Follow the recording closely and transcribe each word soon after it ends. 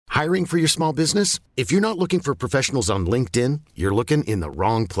Hiring for your small business? If you're not looking for professionals on LinkedIn, you're looking in the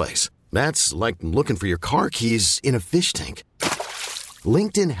wrong place. That's like looking for your car keys in a fish tank.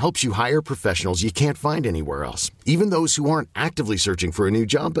 LinkedIn helps you hire professionals you can't find anywhere else, even those who aren't actively searching for a new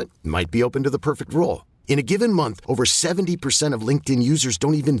job but might be open to the perfect role. In a given month, over 70% of LinkedIn users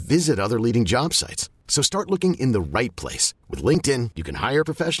don't even visit other leading job sites. So start looking in the right place. With LinkedIn, you can hire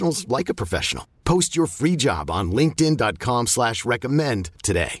professionals like a professional. Post your free job on linkedin.com/recommend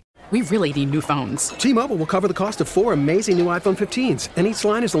today. We really need new phones. T-Mobile will cover the cost of 4 amazing new iPhone 15s, and each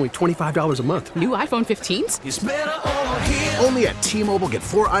line is only $25 a month. New iPhone 15s? It's better over here. Only at T-Mobile, get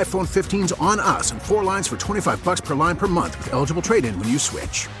 4 iPhone 15s on us and 4 lines for $25 per line per month with eligible trade-in when you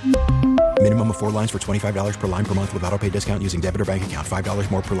switch. Minimum of 4 lines for $25 per line per month with autopay discount using debit or bank account.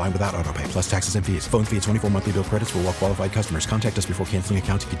 $5 more per line without autopay, plus taxes and fees. Phone fee at 24 monthly bill credits for well-qualified customers. Contact us before canceling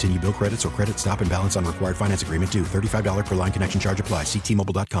account to continue bill credits or credit stop and balance on required finance agreement due. $35 per line connection charge applies. See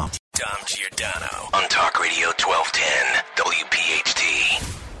T-Mobile.com. Dom Giordano on Talk Radio 1210 WPHT.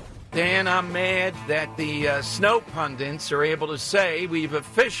 Dan, I'm mad that the snow pundits are able to say we've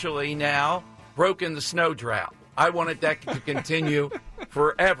officially now broken the snow drought. I wanted that to continue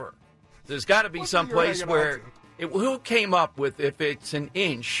forever. There's got to be some place where who came up with if it's an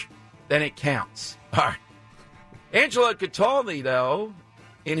inch, then it counts. All right. Angelo Cataldi, though,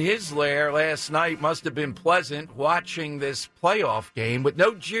 in his lair last night must have been pleasant watching this playoff game with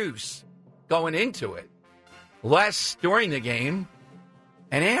no juice going into it. Less during the game.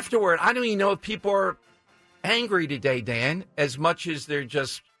 And afterward, I don't even know if people are angry today, Dan, as much as they're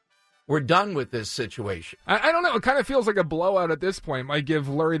just, we're done with this situation. I don't know. It kind of feels like a blowout at this point. Might give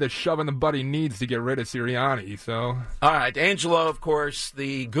Lurie the shoving the butt he needs to get rid of Sirianni. So, all right. Angelo, of course,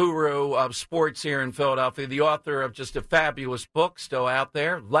 the guru of sports here in Philadelphia, the author of just a fabulous book still out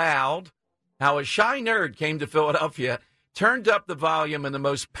there, Loud, How a Shy Nerd Came to Philadelphia, turned up the volume in the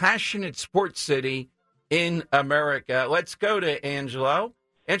most passionate sports city in America. Let's go to Angelo.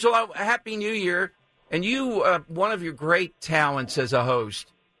 Angelo, Happy New Year. And you, one of your great talents as a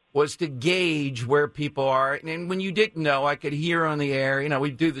host was to gauge where people are. And when you didn't know, I could hear on the air, we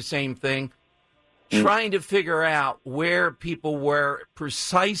do the same thing, trying to figure out where people were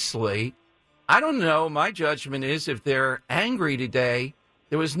precisely. I don't know. My judgment is if they're angry today,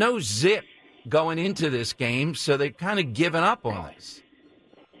 there was no zip going into this game, so they've kind of given up on this.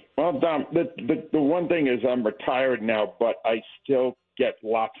 Well, Dom, the one thing is I'm retired now, but I still get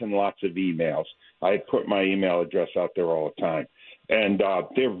lots and lots of emails. I put my email address out there all the time. And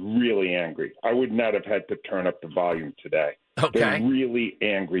they're really angry. I would not have had to turn up the volume today. Okay. They're really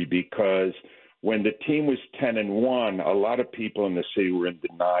angry because when the team was 10-1, a lot of people in the city were in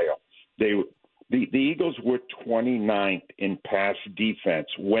denial. The Eagles were 29th in pass defense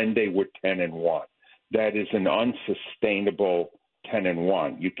when they were 10-1. That is an unsustainable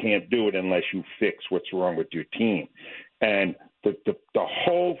 10-1. You can't do it unless you fix what's wrong with your team. And the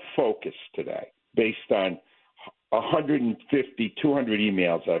whole focus today, based on 150, 200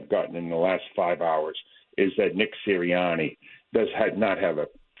 emails I've gotten in the last 5 hours, is that Nick Sirianni does not have a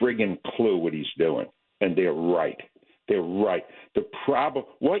friggin' clue what he's doing. And they're right. They're right. The problem,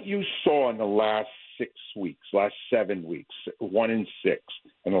 what you saw in the last 6 weeks, last 7 weeks, 1-6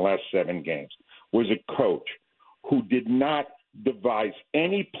 in the last 7 games, was a coach who did not devise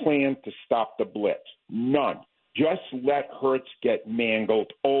any plan to stop the blitz. None. Just let Hurts get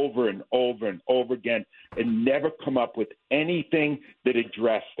mangled over and over and over again and never come up with anything that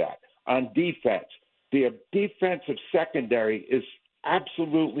addressed that. On defense, their defensive secondary is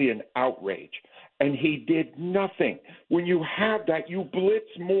absolutely an outrage, and he did nothing. When you have that, you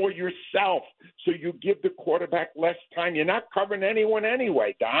blitz more yourself, so you give the quarterback less time. You're not covering anyone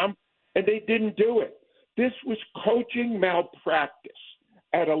anyway, Dom, and they didn't do it. This was coaching malpractice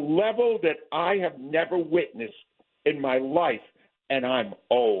at a level that I have never witnessed in my life, and I'm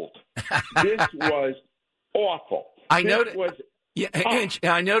old. This was awful. I noticed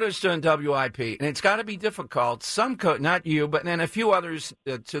on WIP, and it's got to be difficult. Some not you, but then a few others,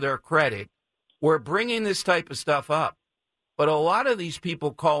 to their credit, were bringing this type of stuff up. But a lot of these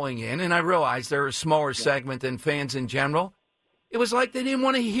people calling in, and I realize they're a smaller segment than fans in general, it was like they didn't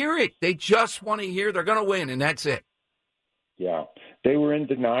want to hear it. They just want to hear they're going to win, and that's it. Yeah, they were in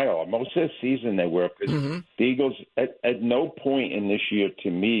denial. Most of the season they were. Because the Eagles, at no point in this year, to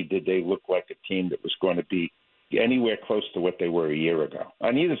me, did they look like a team that was going to be anywhere close to what they were a year ago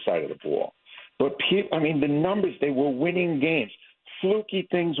on either side of the ball. But, the numbers, they were winning games. Fluky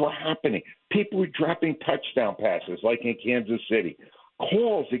things were happening. People were dropping touchdown passes like in Kansas City.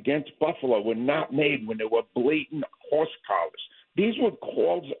 Calls against Buffalo were not made when there were blatant horse collars. These were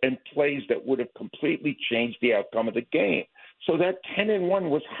calls and plays that would have completely changed the outcome of the game. So that 10-1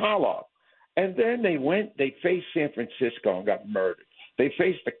 was hollow. And then they faced San Francisco and got murdered. They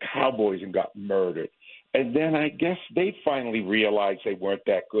faced the Cowboys and got murdered. And then I guess they finally realized they weren't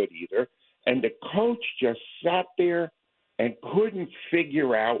that good either. And the coach just sat there and couldn't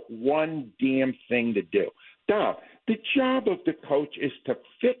figure out one damn thing to do. Dom, the job of the coach is to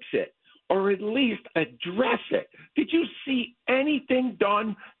fix it or at least address it. Did you see anything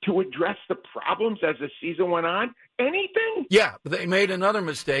done to address the problems as the season went on? Anything? Yeah, they made another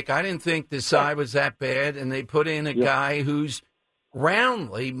mistake. I didn't think Desai was that bad, and they put in a guy who's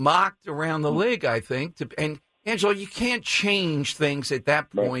roundly mocked around the league, I think. And, Angelo, you can't change things at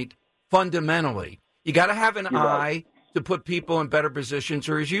that point fundamentally. You got to have an eye to put people in better positions,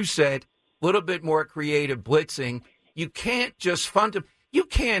 or as you said, a little bit more creative blitzing. You can't just you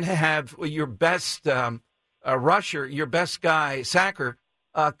can't have your best rusher, your best guy, sacker,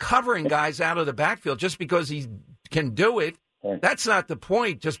 covering guys out of the backfield just because he can do it. That's not the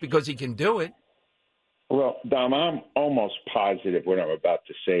point, just because he can do it. Well, Dom, I'm almost positive what I'm about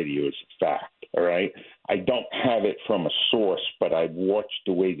to say to you is a fact, all right? I don't have it from a source, but I've watched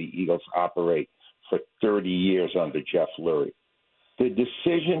the way the Eagles operate for 30 years under Jeff Lurie. The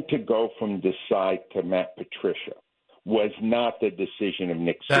decision to go from Desai to Matt Patricia was not the decision of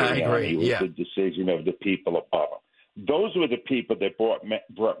Nick Sirianni. It was the decision of the people above him. Those were the people that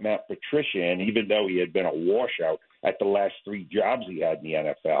brought Matt Patricia in, even though he had been a washout at the last 3 jobs he had in the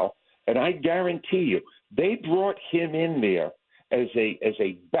NFL. And I guarantee you, they brought him in there as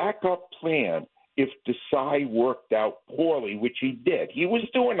a backup plan if Desai worked out poorly, which he did. He was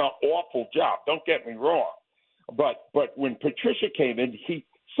doing an awful job, don't get me wrong. But when Patricia came in,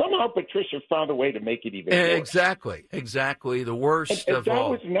 somehow Patricia found a way to make it even worse. Exactly. The worst of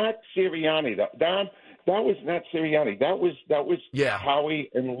all. That was not Sirianni, though. Don, that was not Sirianni. That was Howie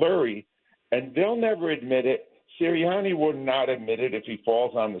and Lurie, and they'll never admit it. Sirianni would not admit it if he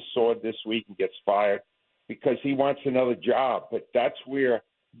falls on the sword this week and gets fired because he wants another job. But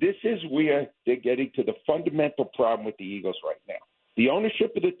this is where they're getting to the fundamental problem with the Eagles right now. The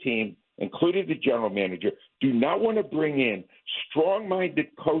ownership of the team, including the general manager, do not want to bring in strong-minded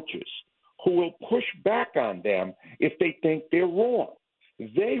coaches who will push back on them if they think they're wrong.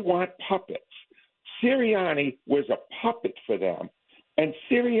 They want puppets. Sirianni was a puppet for them, and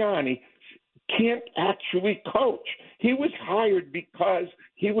Sirianni can't actually coach. He was hired because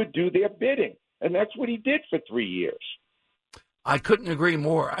he would do their bidding, and that's what he did for 3 years. I couldn't agree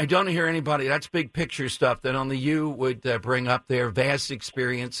more. I don't hear anybody. That's big picture stuff that only you would bring up their vast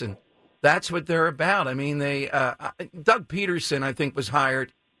experience, and that's what they're about. I mean, Doug Peterson, I think, was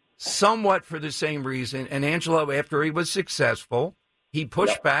hired somewhat for the same reason. And Angelo, after he was successful, he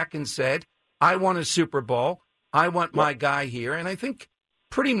pushed back and said, I want a Super Bowl. I want my guy here. And I think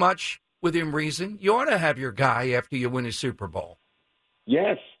pretty much within reason, you ought to have your guy after you win a Super Bowl.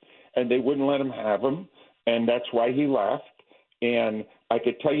 Yes, and they wouldn't let him have him, and that's why he left. And I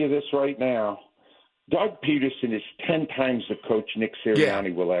could tell you this right now, Doug Peterson is 10 times the coach Nick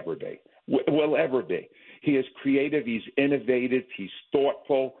Sirianni will ever be. He is creative. He's innovative. He's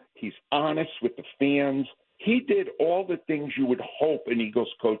thoughtful. He's honest with the fans. He did all the things you would hope an Eagles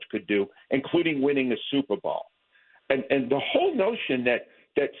coach could do, including winning a Super Bowl. And the whole notion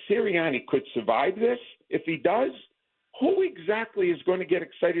that Sirianni could survive this, if he does, who exactly is going to get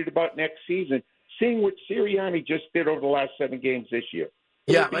excited about next season, seeing what Sirianni just did over the last 7 games this year?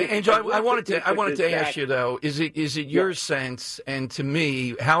 Yeah, Angelo, I wanted to ask you, though, is it your sense, and to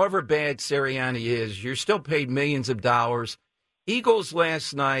me, however bad Sirianni is, you're still paid millions of dollars. Eagles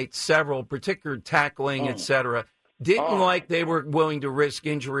last night, several, particular tackling, et cetera, didn't like they were willing to risk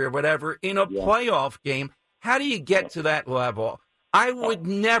injury or whatever in a playoff game. How do you get to that level? I would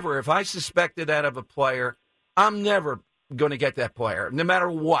never, if I suspected that of a player, I'm never going to get that player, no matter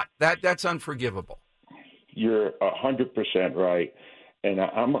what. That's unforgivable. You're 100% right. And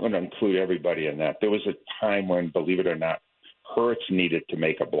I'm going to include everybody in that. There was a time when, believe it or not, Hurts needed to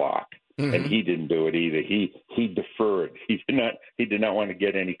make a block, and he didn't do it either. He deferred. He did not want to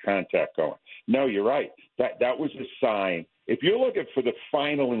get any contact going. No, you're right. That was a sign. If you're looking for the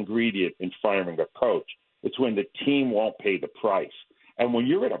final ingredient in firing a coach, it's when the team won't pay the price. And when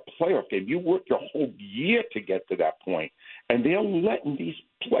you're in a playoff game, you work your whole year to get to that point, and they're letting these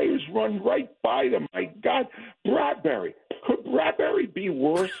players run right by them. My God, Bradbury. Could Bradbury be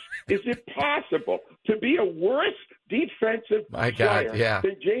worse? Is it possible to be a worse defensive player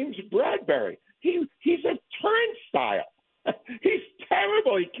than James Bradbury? He's a turnstile. He's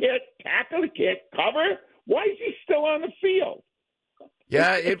terrible. He can't tackle. He can't cover. Why is he still on the field?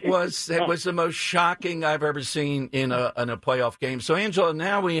 Yeah, it was the most shocking I've ever seen in a playoff game. So, Angelo,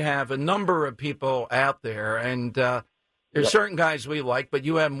 now we have a number of people out there, and There's certain guys we like, but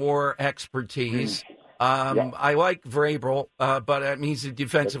you have more expertise. I like Vrabel, but he's a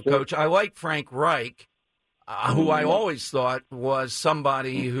defensive coach. I like Frank Reich, who I always thought was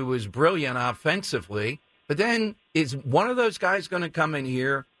somebody who was brilliant offensively. But then is one of those guys going to come in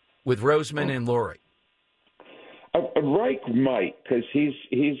here with Roseman and Lurie? Reich might, because he's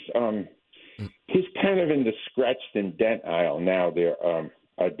kind of in the scratched and dent aisle now. There,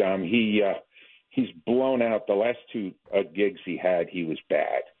 Dom. He's blown out the last two gigs he had. He was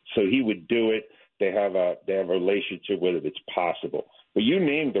bad, so he would do it. They have a relationship with it. It's possible. But you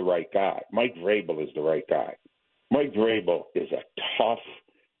named the right guy. Mike Vrabel is the right guy. Mike Vrabel is a tough.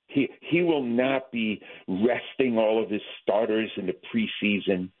 He will not be resting all of his starters in the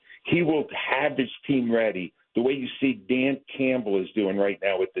preseason. He will have his team ready the way you see Dan Campbell is doing right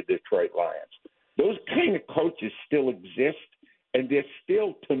now with the Detroit Lions. Those kind of coaches still exist, and they're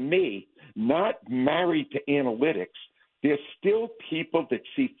still, to me, not married to analytics. They're still people that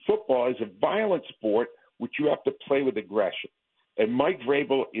see football as a violent sport, which you have to play with aggression. And Mike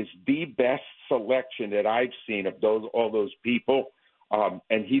Vrabel is the best selection that I've seen of all those people.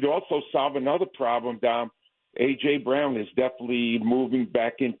 And he'd also solve another problem, Dom. A.J. Brown is definitely moving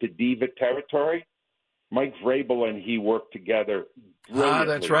back into diva territory. Mike Vrabel and he worked together brilliantly.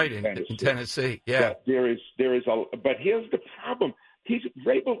 That's right, in Tennessee. Yeah. But but here's the problem.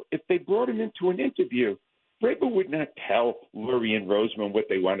 Vrabel, if they brought him into an interview, Vrabel would not tell Lurie and Roseman what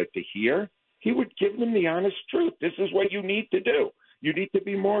they wanted to hear. He would give them the honest truth. This is what you need to do. You need to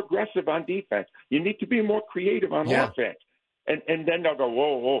be more aggressive on defense. You need to be more creative on offense. And then they'll go,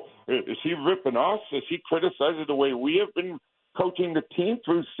 whoa, is he ripping us? Is he criticizing the way we have been coaching the team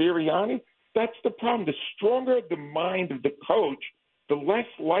through Sirianni? That's the problem. The stronger the mind of the coach, the less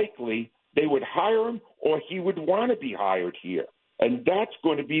likely they would hire him or he would want to be hired here. And that's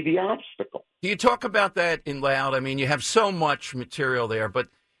going to be the obstacle. You talk about that in Loud. I mean, you have so much material there, but,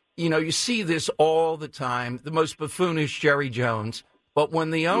 you see this all the time, the most buffoonish Jerry Jones. But when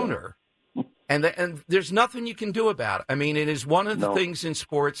the owner, and there's nothing you can do about it. I mean, it is one of the things in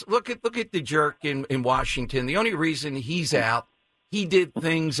sports. Look at the jerk in Washington. The only reason he's out, he did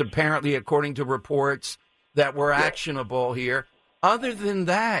things apparently, according to reports, that were actionable here. Other than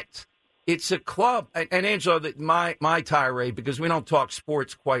that, it's a club. And Angelo, my tirade, because we don't talk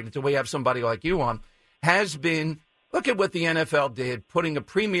sports quite until we have somebody like you on, has been, look at what the NFL did, putting a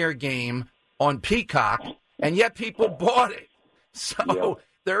premier game on Peacock, and yet people bought it. So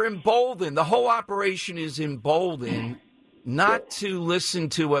they're emboldened. The whole operation is emboldened not to listen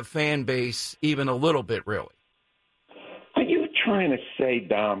to a fan base even a little bit, really. Are you trying to say,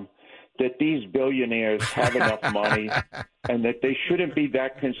 Dom, that these billionaires have enough money and that they shouldn't be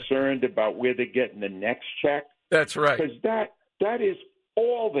that concerned about where they're getting the next check? That's right. Because that is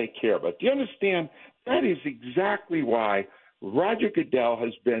all they care about. Do you understand? That is exactly why Roger Goodell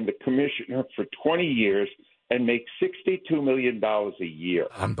has been the commissioner for 20 years and makes $62 million a year.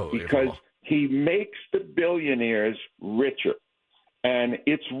 Unbelievable. Because he makes the billionaires richer. And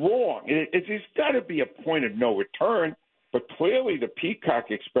it's wrong. It's got to be a point of no return. But clearly the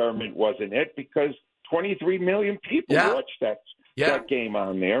Peacock experiment wasn't it, because 23 million people watched that game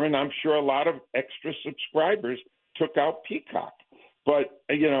on there. And I'm sure a lot of extra subscribers took out Peacock. But,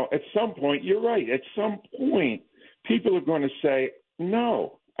 at some point, you're right. At some point, people are going to say,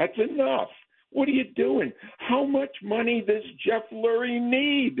 no, that's enough. What are you doing? How much money does Jeff Lurie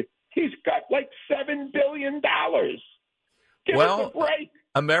need? He's got like $7 billion. Give us a break.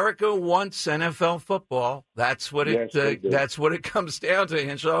 America wants NFL football. That's what that's what it comes down to,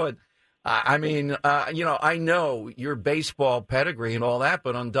 Angelo. And I know your baseball pedigree and all that,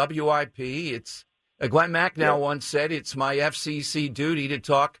 but on WIP, it's Glenn Macnow once said it's my FCC duty to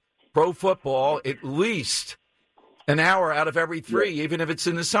talk pro football at least an hour out of every three, even if it's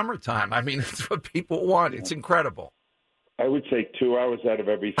in the summertime. I mean, it's what people want. It's incredible. I would say 2 hours out of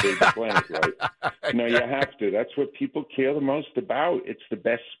every 3 Glenn is right. No, you have to. That's what people care the most about. It's the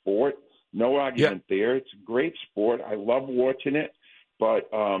best sport. No argument there. It's a great sport. I love watching it. But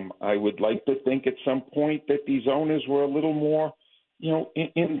I would like to think at some point that these owners were a little more,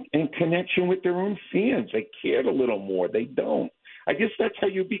 in connection with their own fans. They cared a little more. They don't. I guess that's how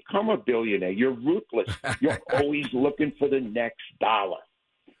you become a billionaire. You're ruthless. You're always looking for the next dollar.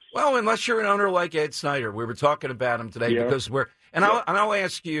 Well, unless you're an owner like Ed Snyder. We were talking about him today because I'll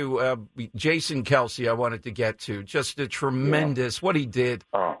ask you, Jason Kelsey, I wanted to get to, just a tremendous, what he did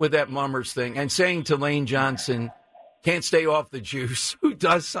with that Mummers thing, and saying to Lane Johnson, can't stay off the juice. Who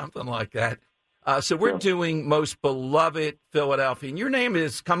does something like that? So we're doing Most Beloved Philadelphia. And your name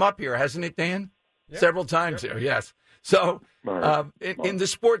has come up here, hasn't it, Dan? Several times here, yes. So, in the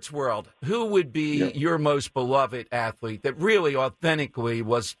sports world, who would be your most beloved athlete that really authentically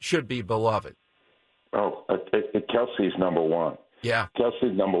should be beloved? Oh, Kelsey's number one. Yeah.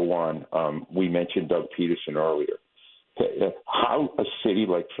 Kelsey's number one. We mentioned Doug Peterson earlier. How a city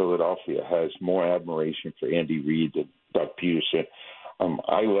like Philadelphia has more admiration for Andy Reid than Doug Peterson.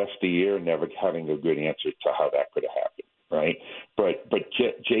 I left the year never having a good answer to how that could have happened, right? But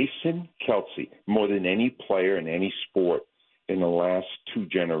Jason Kelce, more than any player in any sport in the last two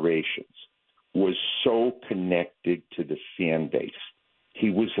generations, was so connected to the fan base. He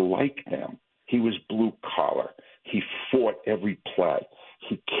was like them. He was blue collar. He fought every play.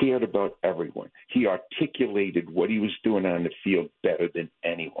 He cared about everyone. He articulated what he was doing on the field better than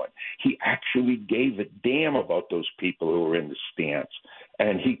anyone. He actually gave a damn about those people who were in the stands,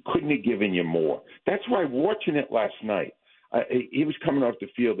 and he couldn't have given you more. That's why watching it last night, he was coming off the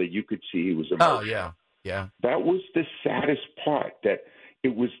field that you could see he was emotional. Oh, yeah, yeah. That was the saddest part, that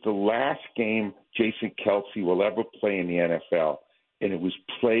it was the last game Jason Kelce will ever play in the NFL, and it was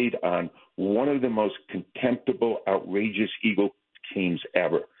played on one of the most contemptible, outrageous Eagle teams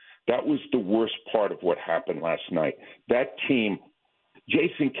ever. That was the worst part of what happened last night. That team,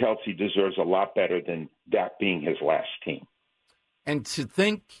 Jason Kelce deserves a lot better than that being his last team. And to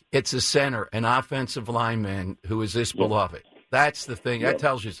think it's a center, an offensive lineman who is this beloved, that's the thing. That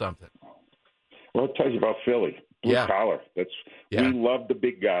tells you something. Well, it tells you about Philly. Blue collar. We love the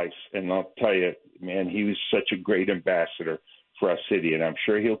big guys, and I'll tell you, man, he was such a great ambassador for our city, and I'm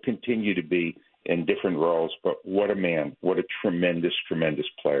sure he'll continue to be in different roles. But what a man. What a tremendous, tremendous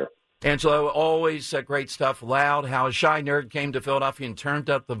player. Angelo, always great stuff. Loud, how a shy nerd came to Philadelphia and turned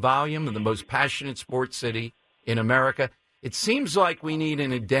up the volume of the most passionate sports city in America. It seems like we need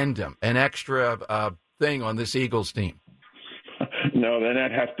an addendum, an extra thing on this Eagles team. No, then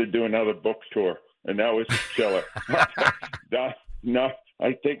I'd have to do another book tour, and that was killer. No,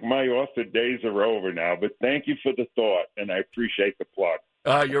 I think my author days are over now, but thank you for the thought, and I appreciate the plug.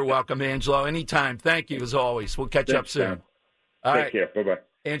 You're welcome, Angelo. Anytime. Thank you, as always. We'll catch up soon. Take care. Bye-bye.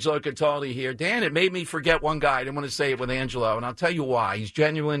 Angelo Cataldi here. Dan, it made me forget one guy. I didn't want to say it with Angelo, and I'll tell you why. He's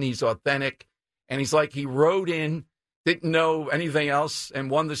genuine, he's authentic, and he's like he rode in, didn't know anything else,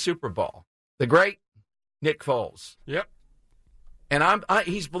 and won the Super Bowl. The great Nick Foles. Yep. And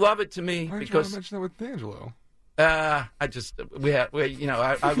he's beloved to me because I mention that with Angelo. I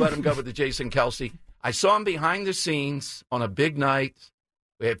let him go with the Jason Kelce. I saw him behind the scenes on a big night.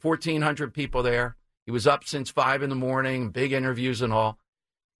 We had 1,400 people there. He was up since 5 a.m, big interviews and all,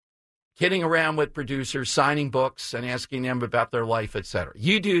 kidding around with producers, signing books and asking them about their life, etc.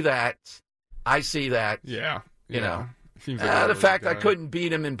 You do that, I see that. Yeah. You know. Seems like the fact I couldn't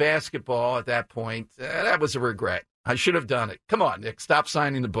beat him in basketball at that point, that was a regret. I should have done it. Come on, Nick, stop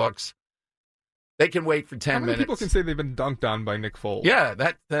signing the books. They can wait for 10 minutes. How many people can say they've been dunked on by Nick Foles? Yeah,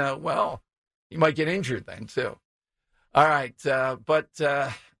 you might get injured then, too. All right, but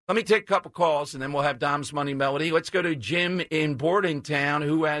let me take a couple calls, and then we'll have Dom's Money Melody. Let's go to Jim in Bordentown,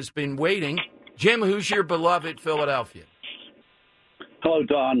 who has been waiting. Jim, who's your beloved Philadelphia? Hello,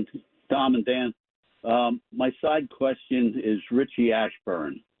 Dom and Dan. My side question is Richie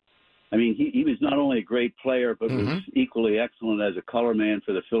Ashburn. I mean, he was not only a great player, but was equally excellent as a color man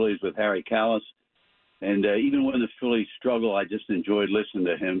for the Phillies with Harry Callis. And even when the Phillies struggle, I just enjoyed listening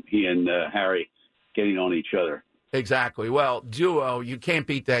to him, he and Harry getting on each other. Exactly. Well, duo, you can't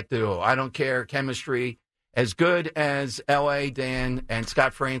beat that duo. I don't care. Chemistry, as good as L.A., Dan, and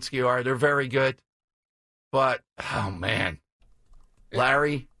Scott Fransky are, they're very good. But, oh, man,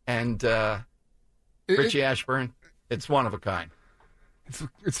 Larry and Richie Ashburn, it's one of a kind.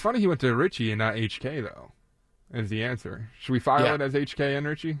 It's funny he went to Richie and not HK, though, as the answer. Should we file it as HK and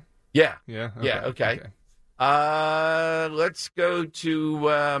Richie? Yeah. Yeah? Okay. Yeah, okay. Let's go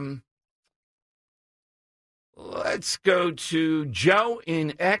to Joe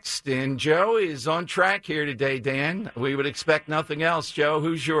in Exton. Joe is on track here today, Dan. We would expect nothing else. Joe,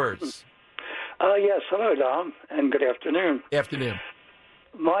 who's yours? Yes, hello, Dom, and good afternoon. Afternoon.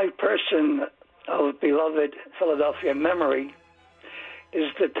 My person of beloved Philadelphia memory is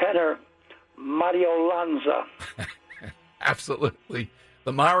the tenor Mario Lanza. Absolutely.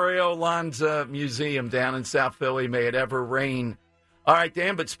 The Mario Lanza Museum down in South Philly. May it ever rain. All right,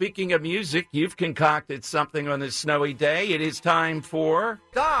 Dan, but speaking of music, you've concocted something on this snowy day. It is time for...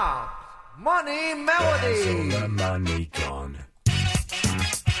 Dom's Money Melody. The money gone.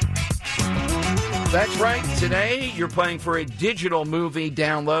 That's right. Today, you're playing for a digital movie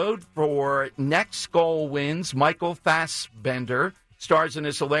download for Next Goal Wins. Michael Fassbender stars in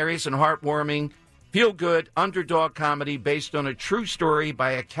this hilarious and heartwarming, feel-good underdog comedy based on a true story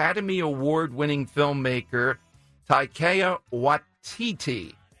by Academy Award-winning filmmaker Taika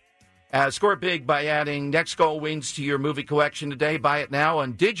Waititi. Score big by adding Next Goal Wins to your movie collection today. Buy it now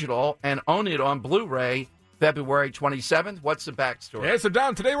on digital and own it on Blu-ray February 27th. What's the backstory? Yeah, so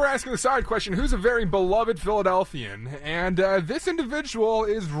Dom, today we're asking the side question, who's a very beloved Philadelphian? And this individual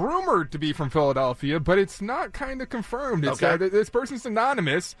is rumored to be from Philadelphia, but it's not kind of confirmed. It's, okay. This person's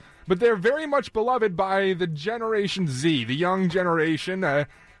anonymous, but they're very much beloved by the Generation Z, the young generation.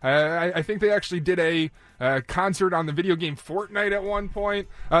 I think they actually did a concert on the video game Fortnite at one point.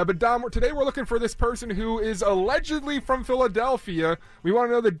 But Dom, today we're looking for this person who is allegedly from Philadelphia. We want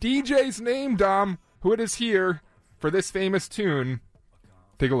to know the DJ's name, Dom, who it is here for this famous tune.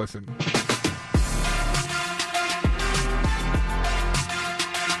 Take a listen.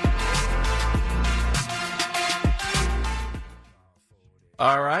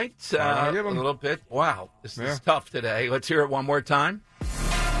 All right. A little bit. Wow. This is tough today. Let's hear it one more time.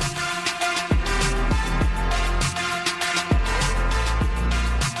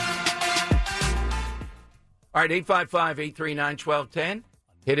 All right, 855-839-1210.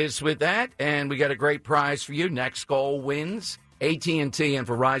 Hit us with that, and we got a great prize for you. Next Goal Wins. AT&T and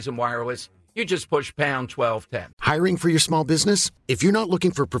Verizon Wireless. You just push pound 1210. Hiring for your small business? If you're not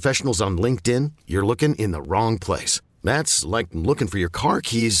looking for professionals on LinkedIn, you're looking in the wrong place. That's like looking for your car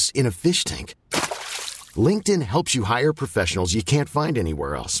keys in a fish tank. LinkedIn helps you hire professionals you can't find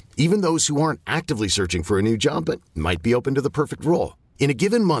anywhere else, even those who aren't actively searching for a new job but might be open to the perfect role. In a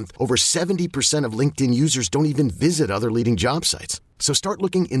given month, over 70% of LinkedIn users don't even visit other leading job sites. So start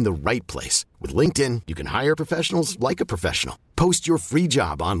looking in the right place. With LinkedIn, you can hire professionals like a professional. Post your free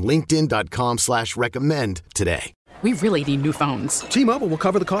job on linkedin.com/recommend today. We really need new phones. T-Mobile will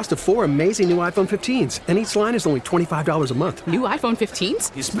cover the cost of 4 amazing new iPhone 15s, and each line is only $25 a month. New iPhone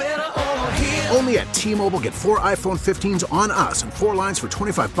 15s? It's better over here. Only at T-Mobile, get 4 iPhone 15s on us and 4 lines for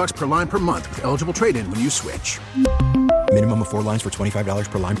 $25 per line per month with eligible trade-in when you switch. Minimum of 4 lines for $25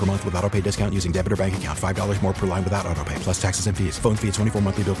 per line per month with autopay discount using debit or bank account. $5 more per line without autopay, plus taxes and fees. Phone fee at 24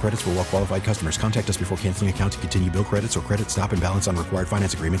 monthly bill credits for well-qualified customers. Contact us before canceling account to continue bill credits or credit stop and balance on required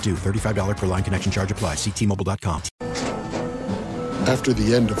finance agreement due. $35 per line connection charge applies. See T-Mobile.com. After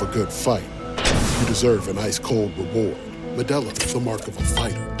the end of a good fight, you deserve an ice-cold reward. Modelo is the mark of a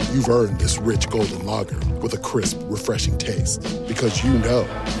fighter. You've earned this rich golden lager with a crisp, refreshing taste. Because you know,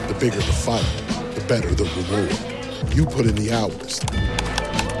 the bigger the fight, the better the reward. You put in the hours,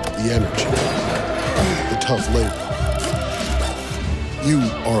 the energy, the tough labor. You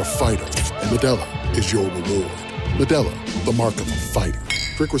are a fighter, and Modelo is your reward. Modelo, the mark of a fighter.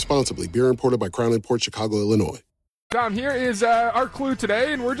 Drink responsibly. Beer imported by Crown Imports, Chicago, Illinois. Dom, here is our clue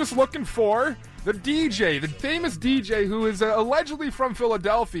today, and we're just looking for the DJ, the famous DJ who is allegedly from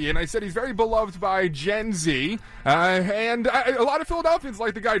Philadelphia, and I said he's very beloved by Gen Z, and a lot of Philadelphians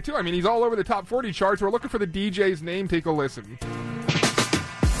like the guy, too. I mean, he's all over the top 40 charts. We're looking for the DJ's name. Take a listen.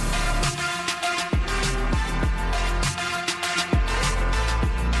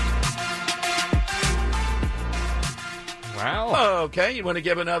 Wow. Okay, you want to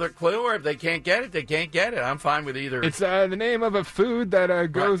give another clue, or if they can't get it, they can't get it. I'm fine with either. It's the name of a food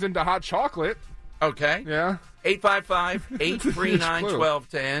that goes into hot chocolate. Okay. Yeah.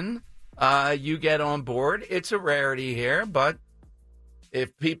 855-839-1210. You get on board. It's a rarity here, but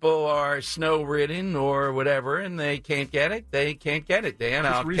if people are snow-ridden or whatever and they can't get it, they can't get it, Dan.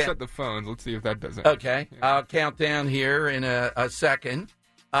 Just reset the phones. Let's see if that does it. Okay. Yeah. I'll count down here in a second.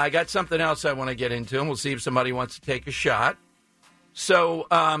 I got something else I want to get into, and we'll see if somebody wants to take a shot. So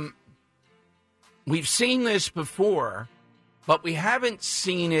we've seen this before, but we haven't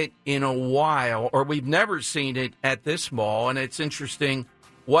seen it in a while, or we've never seen it at this mall, and it's interesting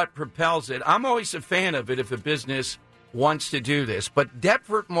what propels it. I'm always a fan of it if a business wants to do this, but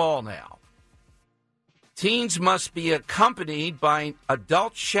Deptford Mall now. Teens must be accompanied by an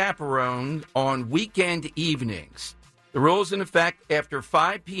adult chaperone on weekend evenings. The rule's in effect after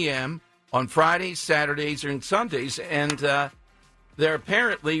 5 p.m. on Fridays, Saturdays, and Sundays, and they're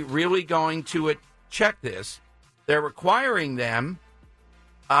apparently really going to check this. They're requiring them.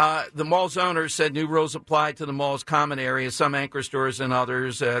 The mall's owner said new rules apply to the mall's common areas. Some anchor stores and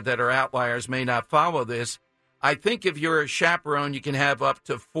others that are outliers may not follow this. I think if you're a chaperone, you can have up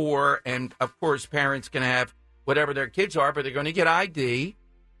to 4, and, of course, parents can have whatever their kids are, but they're going to get ID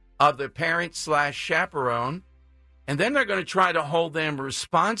of the parent/chaperone. And then they're going to try to hold them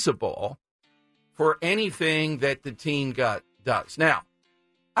responsible for anything that the teen does. Now,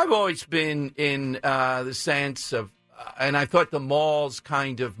 I've always been in the sense of, and I thought the malls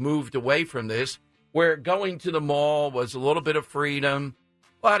kind of moved away from this, where going to the mall was a little bit of freedom.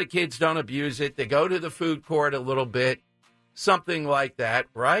 A lot of kids don't abuse it. They go to the food court a little bit, something like that,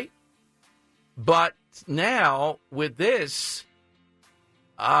 right? But now with this,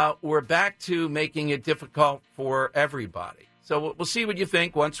 we're back to making it difficult for everybody. So we'll see what you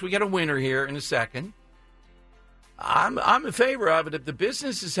think once we get a winner here in a second. I'm in favor of it if the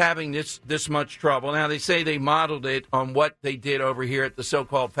business is having this much trouble. Now, they say they modeled it on what they did over here at the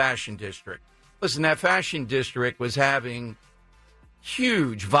so-called fashion district. Listen, that fashion district was having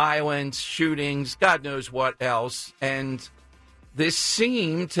huge violence, shootings, God knows what else, and this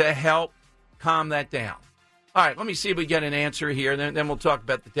seemed to help calm that down. All right, let me see if we get an answer here, and then we'll talk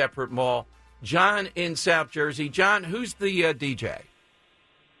about the Deptford Mall. John in South Jersey. John, who's the DJ?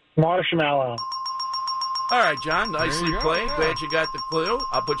 Marshmallow. All right, John, nicely played. Yeah. Glad you got the clue.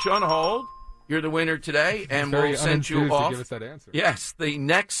 I'll put you on hold. You're the winner today, and we'll send you off. To give us that answer. Yes, the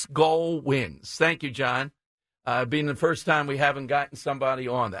next goal wins. Thank you, John. Being the first time we haven't gotten somebody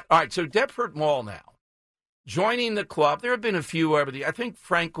on that. All right, so Deptford Mall now. Joining the club, there have been a few over the, I think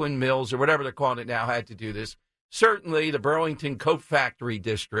Franklin Mills or whatever they're calling it now had to do this. Certainly the Burlington Coat Factory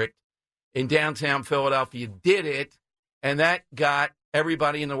District in downtown Philadelphia did it, and that got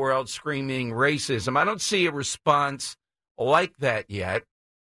everybody in the world screaming racism. I don't see a response like that yet,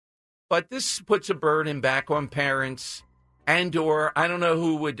 but this puts a burden back on parents and or I don't know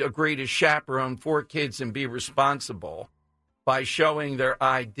who would agree to chaperone 4 kids and be responsible by showing their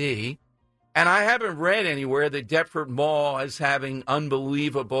ID. And I haven't read anywhere that Deptford Mall is having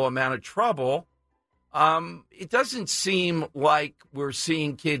unbelievable amount of trouble. It doesn't seem like we're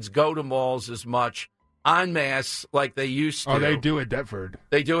seeing kids go to malls as much en masse like they used to. Oh, they do at Deptford.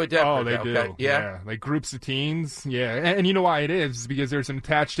 They do at Deptford. Oh, they okay. do. Yeah. Like groups of teens. Yeah. And you know why it is? Because there's an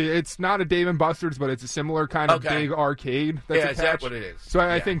attached to it. It's not a Dave & Buster's, but it's a similar kind of big arcade that's attached. Is that what it is? So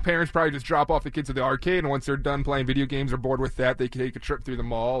I think parents probably just drop off the kids at the arcade, and once they're done playing video games or bored with that, they can take a trip through the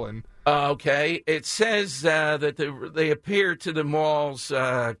mall. And okay. It says that they appear to the mall's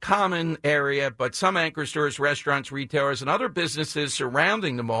common area, but some anchor stores, restaurants, retailers, and other businesses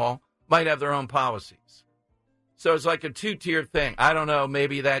surrounding the mall might have their own policies. So it's like a 2-tier thing. I don't know,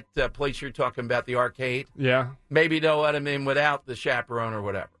 maybe that place you're talking about, the arcade. Yeah. Maybe they'll let them in without the chaperone or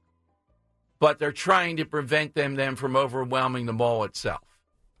whatever. But they're trying to prevent them from overwhelming the mall itself.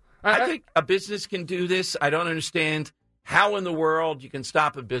 I think a business can do this. I don't understand how in the world you can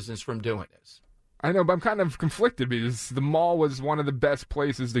stop a business from doing this. I know, but I'm kind of conflicted because the mall was one of the best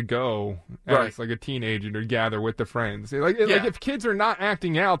places to go as like a teenager to gather with the friends. Like if kids are not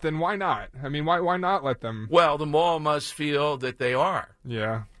acting out, then why not? I mean, why not let them? Well, the mall must feel that they are.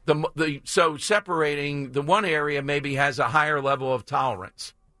 Yeah. So separating the one area maybe has a higher level of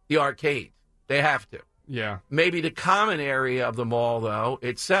tolerance. The arcade, they have to. Yeah. Maybe the common area of the mall, though,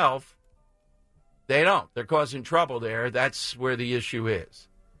 itself, they don't. They're causing trouble there. That's where the issue is.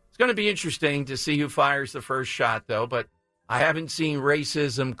 It's going to be interesting to see who fires the first shot, though, but I haven't seen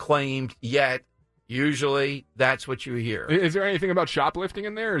racism claimed yet. Usually, that's what you hear. Is there anything about shoplifting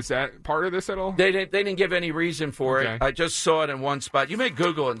in there? Is that part of this at all? They didn't give any reason for it. I just saw it in one spot. You may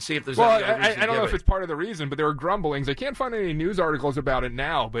Google it and see if there's any other reason. I don't know if it's part of the reason, but there were grumblings. I can't find any news articles about it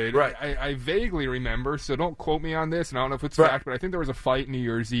now, but I vaguely remember, so don't quote me on this, and I don't know if it's fact, but I think there was a fight New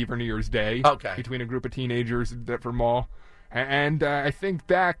Year's Eve or New Year's Day between a group of teenagers at Deptford Mall. And I think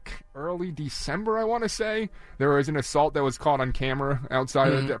back early December, I want to say, there was an assault that was caught on camera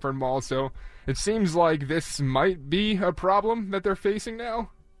outside of the Deptford Mall. So it seems like this might be a problem that they're facing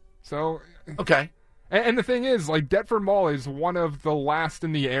now. So and the thing is, like, Deptford Mall is one of the last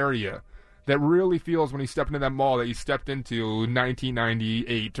in the area that really feels when you step into that mall that you stepped into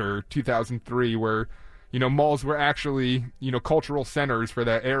 1998 or 2003, where, you know, malls were actually, you know, cultural centers for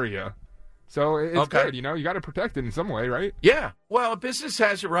that area. So it's good, you know, you got to protect it in some way, right? Yeah. Well, a business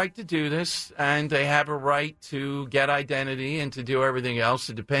has a right to do this, and they have a right to get identity and to do everything else.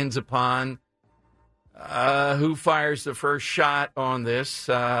 It depends upon who fires the first shot on this.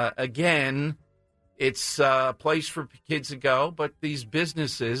 Again, it's a place for kids to go, but these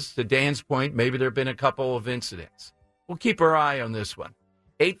businesses, to Dan's point, maybe there have been a couple of incidents. We'll keep our eye on this one.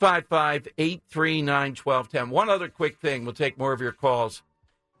 855-839-1210. One other quick thing. We'll take more of your calls.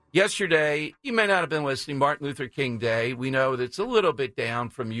 Yesterday, you may not have been listening, Martin Luther King Day. We know that it's a little bit down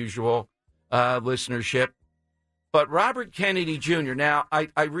from usual listenership. But Robert Kennedy Jr., now,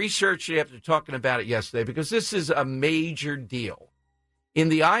 I researched it after talking about it yesterday because this is a major deal. In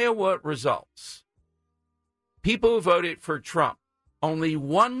the Iowa results, people who voted for Trump, only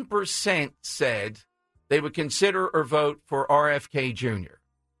 1% said they would consider or vote for RFK Jr.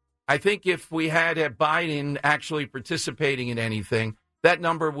 I think if we had a Biden actually participating in anything, that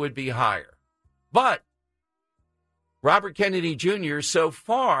number would be higher. But Robert Kennedy Jr. so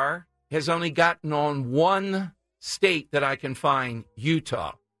far has only gotten on one state that I can find,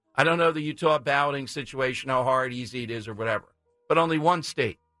 Utah. I don't know the Utah balloting situation, how hard, easy it is, or whatever, but only one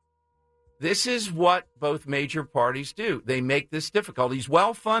state. This is what both major parties do. They make this difficult. He's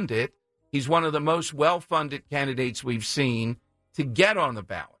well-funded. He's one of the most well-funded candidates we've seen to get on the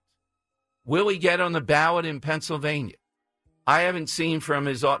ballot. Will he get on the ballot in Pennsylvania? I haven't seen from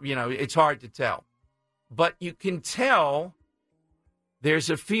his, it's hard to tell. But you can tell there's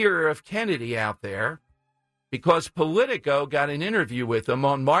a fear of Kennedy out there because Politico got an interview with him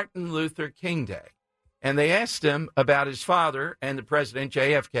on Martin Luther King Day. And they asked him about his father and the president,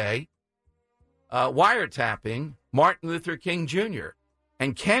 JFK, wiretapping Martin Luther King Jr.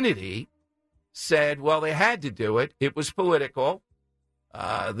 And Kennedy said, well, they had to do it. It was political.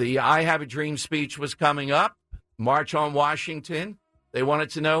 The I Have a Dream speech was coming up, March on Washington. They wanted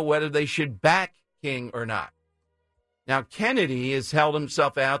to know whether they should back King or not. Now, Kennedy has held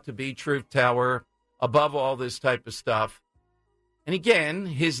himself out to be truth teller above all this type of stuff. And again,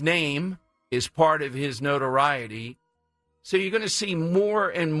 his name is part of his notoriety. So you're going to see more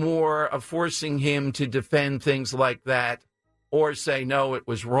and more of forcing him to defend things like that or say, no, it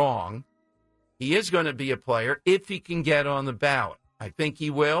was wrong. He is going to be a player if he can get on the ballot. I think he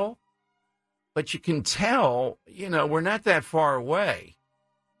will. But you can tell, we're not that far away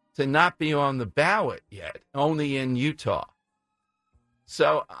to not be on the ballot yet, only in Utah.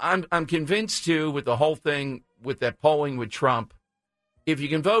 So I'm convinced, too, with the whole thing, with that polling with Trump, if you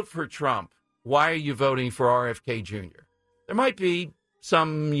can vote for Trump, why are you voting for RFK Jr.? There might be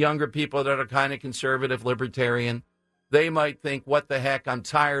some younger people that are kind of conservative, libertarian. They might think, what the heck, I'm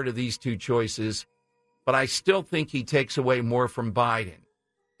tired of these two choices. But I still think he takes away more from Biden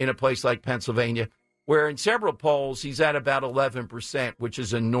in a place like Pennsylvania, where in several polls he's at about 11%, which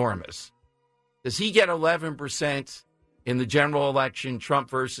is enormous. Does he get 11% in the general election, Trump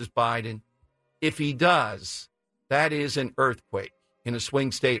versus Biden? If he does, that is an earthquake in a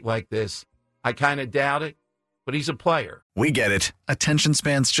swing state like this. I kind of doubt it, but he's a player. We get it. Attention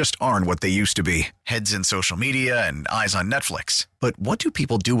spans just aren't what they used to be. Heads in social media and eyes on Netflix. But what do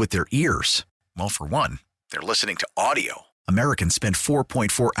people do with their ears? Well, for one, they're listening to audio. Americans spend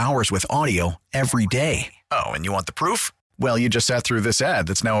 4.4 hours with audio every day. Oh, and you want the proof? Well, you just sat through this ad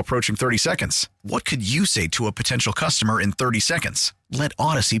that's now approaching 30 seconds. What could you say to a potential customer in 30 seconds? Let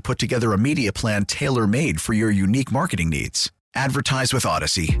Odyssey put together a media plan tailor-made for your unique marketing needs. Advertise with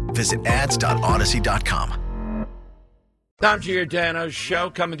Odyssey. Visit ads.odyssey.com. Dom Giordano's show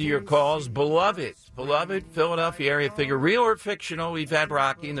coming to your calls. Beloved Philadelphia area figure, real or fictional. We've had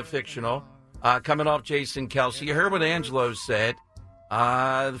Rocky in the fictional. Coming off Jason Kelce. You heard what Angelo said.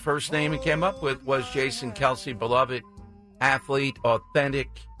 The first name he came up with was Jason Kelce, beloved athlete, authentic,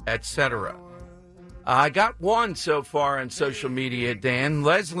 etc. I got one so far on social media, Dan.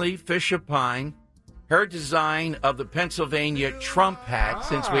 Leslie Fisher-Pine, her design of the Pennsylvania Trump hat,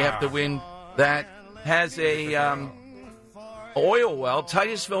 since we have to win that, has a oil well,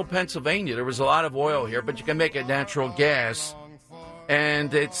 Titusville, Pennsylvania. There was a lot of oil here, but you can make it natural gas.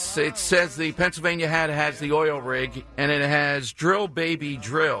 And it says the Pennsylvania hat has the oil rig, and it has drill, baby,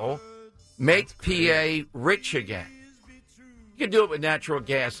 drill, make PA rich again. You can do it with natural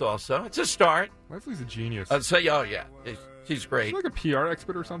gas also. It's a start. Leslie's a genius. I'd say, oh, yeah. She's great. She's like a PR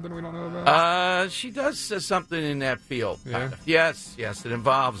expert or something we don't know about? She does something in that field. Yeah. Kind of. Yes, it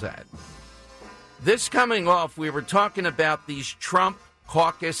involves that. This coming off, we were talking about these Trump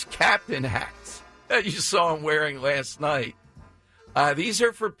caucus captain hats that you saw him wearing last night. These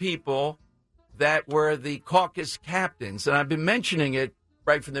are for people that were the caucus captains, and I've been mentioning it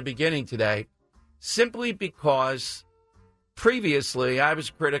right from the beginning today, simply because previously I was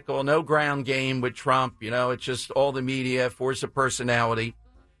critical, no ground game with Trump, it's just all the media, force of personality.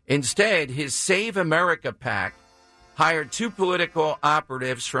 Instead, his Save America PAC hired two political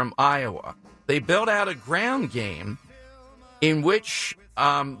operatives from Iowa. They built out a ground game in which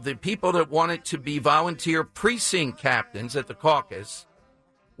the people that wanted to be volunteer precinct captains at the caucus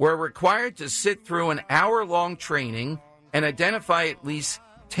were required to sit through an hour-long training and identify at least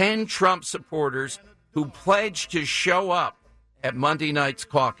 10 Trump supporters who pledged to show up at Monday night's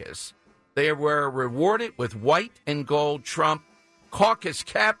caucus. They were rewarded with white and gold Trump caucus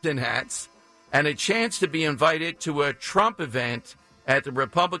captain hats and a chance to be invited to a Trump event at the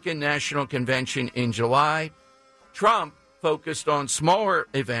Republican National Convention in July. Trump focused on smaller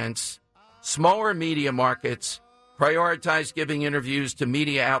events, smaller media markets, prioritized giving interviews to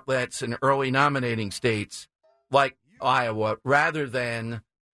media outlets in early nominating states like Iowa rather than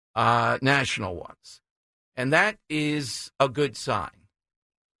national ones. And that is a good sign.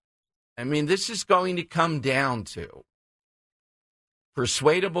 I mean, this is going to come down to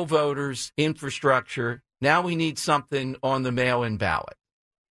persuadable voters, infrastructure. Now we need something on the mail-in ballot.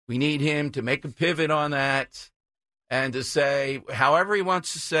 We need him to make a pivot on that and to say, however he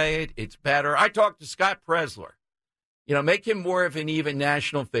wants to say it, it's better. I talked to Scott Presler. Make him more of an even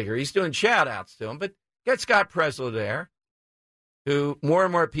national figure. He's doing shout-outs to him, but get Scott Presler there, who more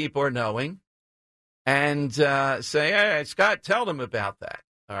and more people are knowing, and say, hey, Scott, tell them about that,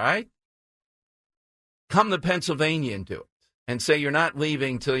 all right? Come to Pennsylvania and do it, and say you're not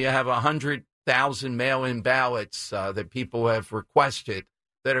leaving till you have 100,000 mail-in ballots that people have requested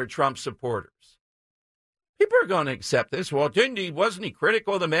that are Trump supporters. People are going to accept this. Well, wasn't he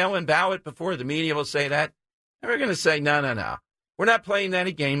critical of the mail-in ballot before? The media will say that. And we're going to say, no. We're not playing that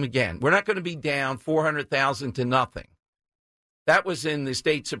game again. We're not going to be down 400,000 to nothing. That was in the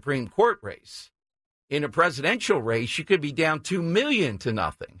state Supreme Court race. In a presidential race, you could be down 2 million to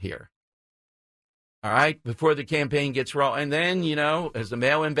nothing here. All right, before the campaign gets rolling. And then, as the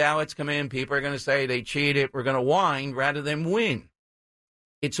mail-in ballots come in, people are going to say they cheated. We're going to whine rather than win.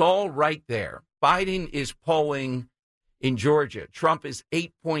 It's all right there. Biden is polling in Georgia. Trump is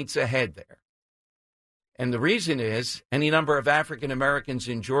 8 points ahead there. And the reason is any number of African Americans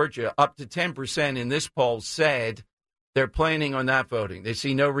in Georgia, up to 10% in this poll, said they're planning on not voting. They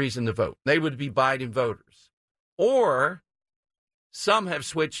see no reason to vote. They would be Biden voters. Or some have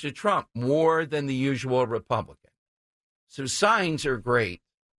switched to Trump more than the usual Republican. So signs are great,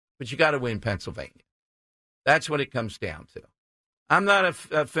 but you got to win Pennsylvania. That's what it comes down to. I'm not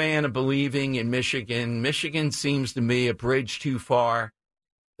a fan of believing in Michigan. Michigan seems to me a bridge too far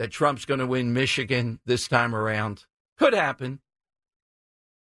that Trump's going to win Michigan this time around. Could happen.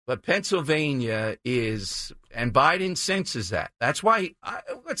 But Pennsylvania is, and Biden senses that. That's why,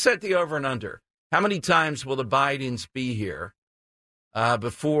 let's set the over and under. How many times will the Bidens be here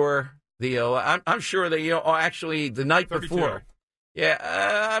before the, I'm sure they, actually the night 32. Before. Yeah,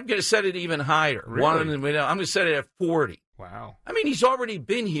 I'm going to set it even higher. Really? I'm going to set it at 40. Wow. I mean, he's already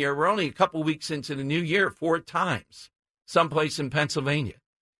been here. We're only a couple weeks into the new year 4 times, someplace in Pennsylvania.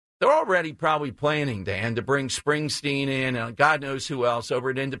 They're already probably planning, Dan, to bring Springsteen in and God knows who else over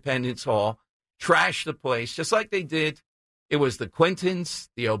at Independence Hall, trash the place, just like they did. It was the Clintons,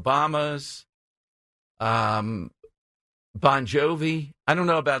 the Obamas, Bon Jovi. I don't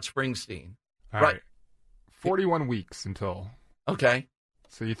know about Springsteen. All right. 41 weeks until. Okay.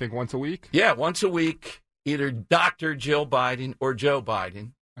 So you think once a week? Yeah, once a week, either Dr. Jill Biden or Joe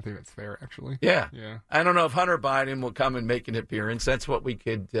Biden. I think that's fair, actually. Yeah. Yeah. I don't know if Hunter Biden will come and make an appearance. That's what we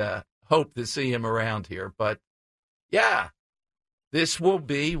could hope to see him around here. But, yeah, this will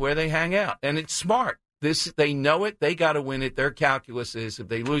be where they hang out. And it's smart. They know it. They got to win it. Their calculus is if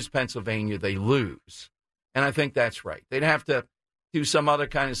they lose Pennsylvania, they lose. And I think that's right. They'd have to do some other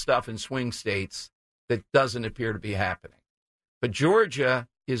kind of stuff in swing states that doesn't appear to be happening. But Georgia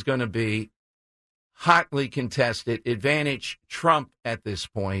is going to be hotly contested, advantage Trump at this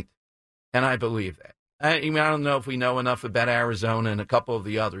point, and I believe that. I don't know if we know enough about Arizona and a couple of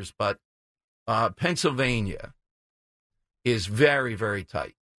the others, but Pennsylvania is very, very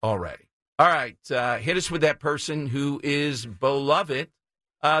tight already. All right, hit us with that person who is beloved,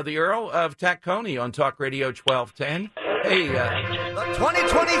 the Earl of Tacony on Talk Radio 1210. Hey, the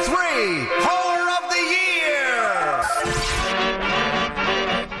 2023 Caller of the Year!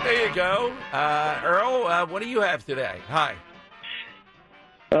 There you go. Earl, what do you have today? Hi.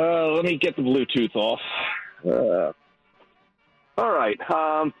 Let me get the Bluetooth off. All right.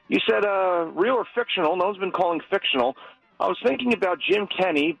 You said real or fictional. No one's been calling fictional. I was thinking about Jim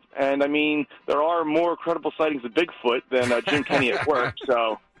Kenney, and, I mean, there are more credible sightings of Bigfoot than Jim Kenney at work.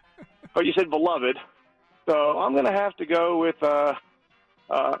 So, but you said beloved. So I'm going to have to go with the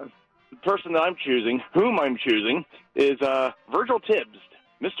person that whom I'm choosing, is Virgil Tibbs.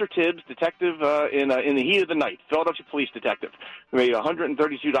 Mr. Tibbs, detective in the heat of the night, Philadelphia police detective, who made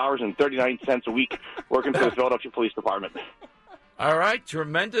 $132.39 a week working for the Philadelphia Police Department. All right,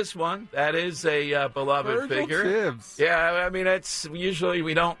 tremendous one. That is a beloved Virgil figure. Tibbs. Yeah, I mean, that's usually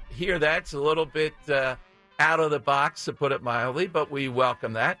we don't hear that. It's a little bit out of the box, to put it mildly, but we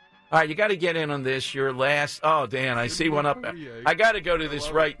welcome that. All right, you got to get in on this. Your last. Oh, Dan, I see one up. I got to go to this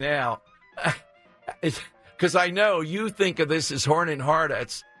right now. Because I know you think of this as Horn and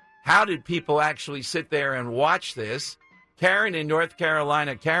Hardets. How did people actually sit there and watch this? Karen in North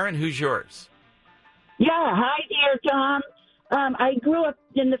Carolina. Karen, who's yours? Yeah, hi there, Tom. I grew up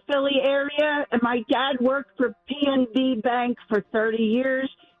in the Philly area, and my dad worked for PNB Bank for 30 years.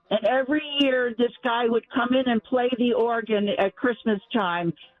 And every year, this guy would come in and play the organ at Christmas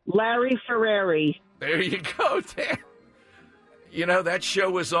time, Larry Ferrari. There you go, Dan. You know, that show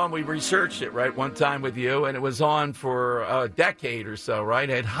was on, we researched it, right, one time with you, and it was on for a decade or so, right?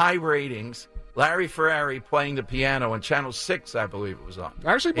 It had high ratings. Larry Ferrari playing the piano on Channel 6, I believe it was on.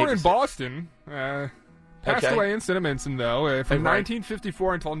 Actually born in Boston. Passed away in Cinnamon, though, from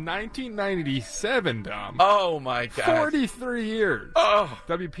 1954 until 1997, Dom. Oh, my God. 43 years. Oh.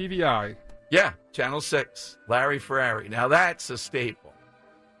 WPVI. Yeah, Channel 6, Larry Ferrari. Now, that's a staple.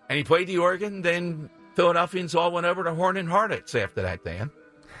 And he played the organ, then Philadelphians all went over to Horn and Harditz after that, Dan.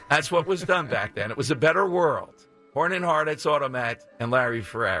 That's what was done back then. It was a better world. Horn and Harditz, Automat, and Larry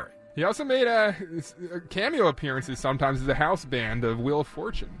Ferrari. He also made cameo appearances sometimes as a house band of Wheel of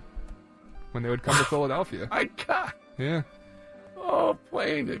Fortune when they would come to Philadelphia. My God. Yeah. Oh,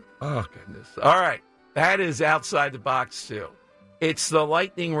 playing it. Oh, goodness. All right. That is outside the box, too. It's the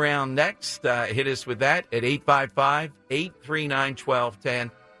lightning round next. Hit us with that at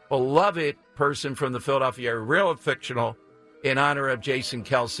 855-839-1210. Beloved person from the Philadelphia area, real or fictional, in honor of Jason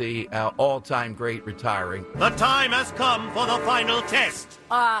Kelsey, our all-time great retiring. The time has come for the final test.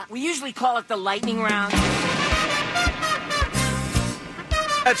 We usually call it the lightning round.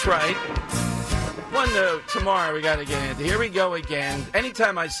 That's right. One note, tomorrow we got to get into. Here we go again.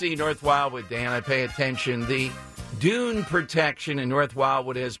 Anytime I see North Wildwood, Dan, I pay attention. The dune protection in North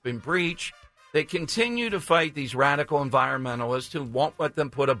Wildwood has been breached. They continue to fight these radical environmentalists who won't let them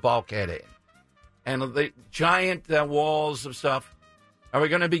put a bulkhead in. And the giant walls of stuff. Are we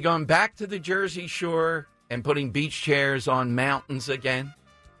going to be going back to the Jersey Shore and putting beach chairs on mountains again?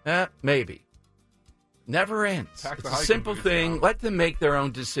 Maybe. Never ends. It's a simple thing. Let them make their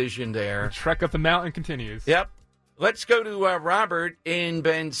own decision there. The trek up the mountain continues. Yep. Let's go to Robert in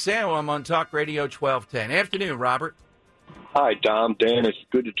Ben Salem on Talk Radio 1210. Afternoon, Robert. Hi, Dom, Dan. It's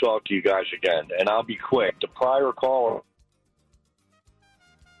good to talk to you guys again. And I'll be quick. The prior caller.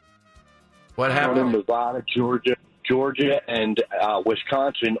 What happened? Nevada, Georgia, and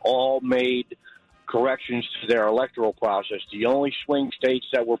Wisconsin all made corrections to their electoral process. The only swing states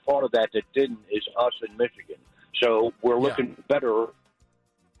that were part of that didn't is us and Michigan. So we're looking better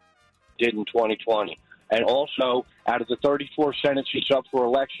did in 2020. And also, out of the 34 Senate seats up for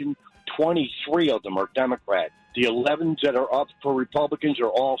election, 23 of them are Democrat. The 11 that are up for Republicans are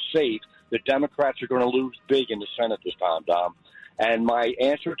all safe. The Democrats are going to lose big in the Senate this time, Dom. And my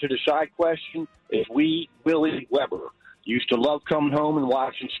answer to the side question is Willie Weber, used to love coming home and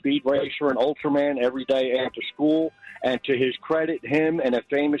watching Speed Racer and Ultraman every day after school. And to his credit, him and a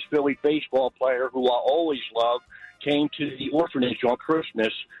famous Philly baseball player who I always loved came to the orphanage on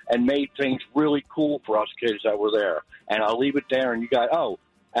Christmas and made things really cool for us kids that were there. And I'll leave it there. And you guys,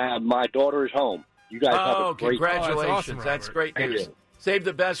 my daughter is home. You guys have a great congratulations. That's great news. Save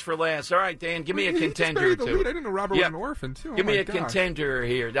the best for last. All right, Dan, give me a contender or two. I didn't know Robert was an orphan, too. Give me a contender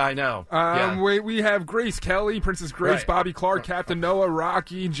here. I know. We have Grace Kelly, Princess Grace, Bobby Clark, Captain Noah,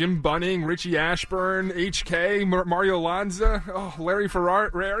 Rocky, Jim Bunning, Richie Ashburn, HK, Mario Lanza, Larry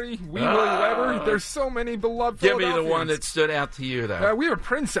Ferrari, Willie Weber. There's so many beloved Give me the Philadelphians. one that stood out to you, though. We have a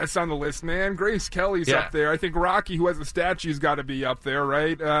princess on the list, man. Grace Kelly's up there. I think Rocky, who has a statue's got to be up there,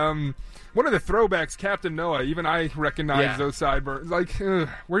 right? One of the throwbacks, Captain Noah. Even I recognize those sideburns. Like, where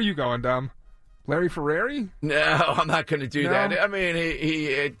are you going, Dom? Larry Ferrari? No, I'm not going to do that. I mean,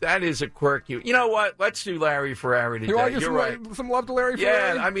 he that is a quirk. You know what? Let's do Larry Ferrari today. You're right. Some love to Larry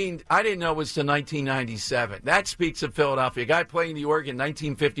Ferrari? Yeah, I mean, I didn't know it was to 1997. That speaks of Philadelphia. A guy playing the organ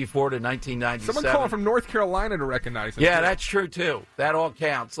 1954 to 1997. Someone calling from North Carolina to recognize him. Yeah, that's true, too. That all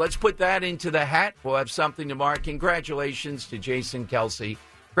counts. Let's put that into the hat. We'll have something to mark. Congratulations to Jason Kelsey.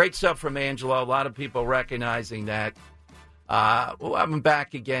 Great stuff from Angelo. A lot of people recognizing that. We'll have him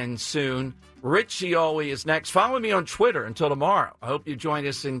back again soon. Rich Cioli is next. Follow me on Twitter until tomorrow. I hope you join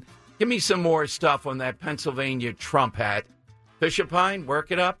us and give me some more stuff on that Pennsylvania Trump hat. Bishop Pine,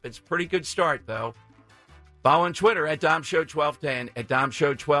 work it up. It's a pretty good start, though. Follow on Twitter at DomShow1210. At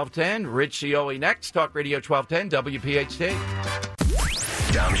DomShow1210. Rich Cioli next. Talk Radio 1210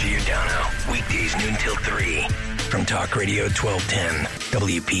 WPHT. Dom Giordano. Weekdays noon till 3. From Talk Radio 1210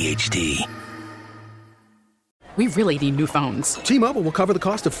 WPHT. We really need new phones. T-Mobile will cover the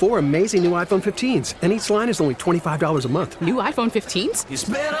cost of 4 amazing new iPhone 15s, and each line is only $25 a month. New iPhone 15s? It's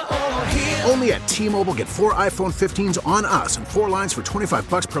better over here. Only at T-Mobile, get 4 iPhone 15s on us and 4 lines for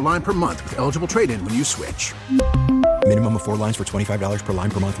 $25 per line per month with eligible trade-in when you switch. Minimum of 4 lines for $25 per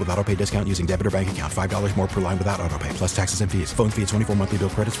line per month with autopay discount using debit or bank account. $5 more per line without autopay, plus taxes and fees. Phone fee at 24 monthly bill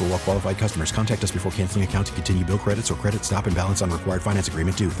credits for well-qualified customers. Contact us before canceling account to continue bill credits or credit stop and balance on required finance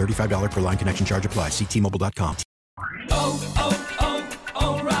agreement due. $35 per line connection charge applies. See T-Mobile.com.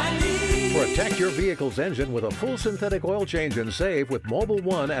 O'Reilly. For a Protect your vehicle's engine with a full synthetic oil change and save with Mobil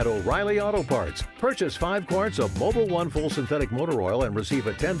 1 at O'Reilly Auto Parts. Purchase 5 quarts of Mobil 1 full synthetic motor oil and receive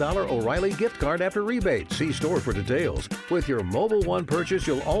a $10 O'Reilly gift card after rebate. See store for details. With your Mobil 1 purchase,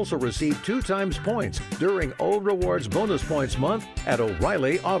 you'll also receive 2 times points during Old Rewards Bonus Points Month at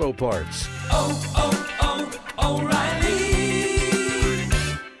O'Reilly Auto Parts. O'Reilly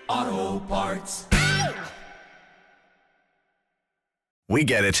Auto Parts. We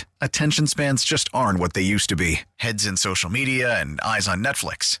get it. Attention spans just aren't what they used to be. Heads in social media and eyes on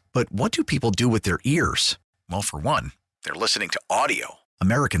Netflix. But what do people do with their ears? Well, for one, they're listening to audio.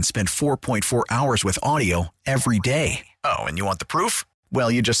 Americans spend 4.4 hours with audio every day. Oh, and you want the proof?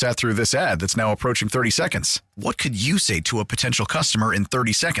 Well, you just sat through this ad that's now approaching 30 seconds. What could you say to a potential customer in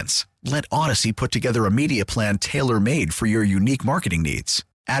 30 seconds? Let Odyssey put together a media plan tailor-made for your unique marketing needs.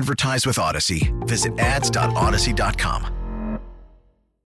 Advertise with Odyssey. Visit ads.odyssey.com.